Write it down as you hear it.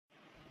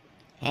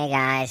Hey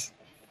guys,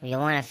 you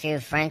want a few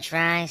french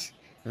fries?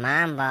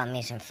 Mom bought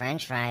me some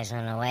french fries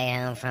on the way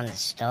home from the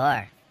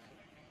store.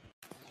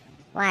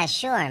 Why,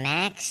 sure,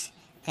 Max,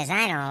 'cause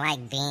I don't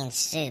like bean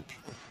soup.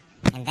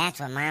 And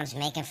that's what Mom's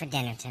making for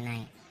dinner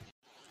tonight.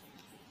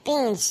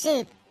 Bean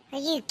soup? Are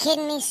you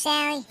kidding me,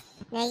 Sally?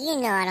 Now you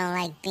know I don't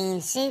like bean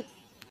soup.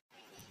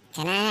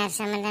 Can I have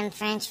some of them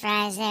french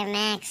fries there,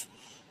 Max?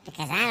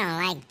 Because I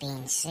don't like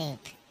bean soup.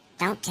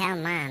 Don't tell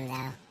Mom,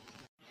 though.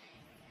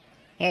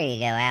 Here you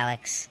go,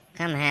 Alex.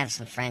 Come have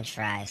some french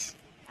fries.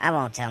 I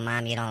won't tell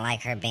Mom you don't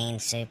like her bean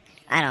soup.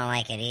 I don't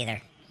like it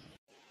either.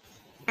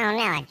 Oh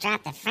no, I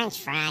dropped the french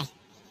fry.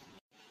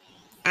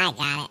 I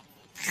got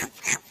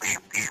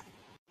it.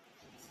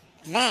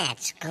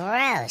 That's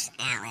gross,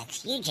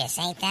 Alex. You just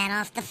ate that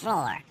off the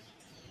floor.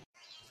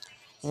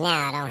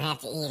 Now I don't have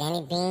to eat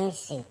any bean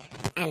soup.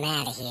 I'm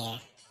out of here.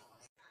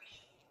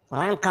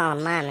 Well, I'm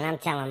calling Mom and I'm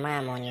telling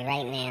Mom on you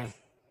right now.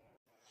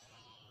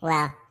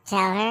 Well,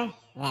 tell her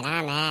that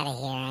I'm out of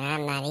here and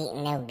I'm not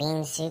eating no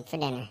bean soup for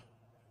dinner.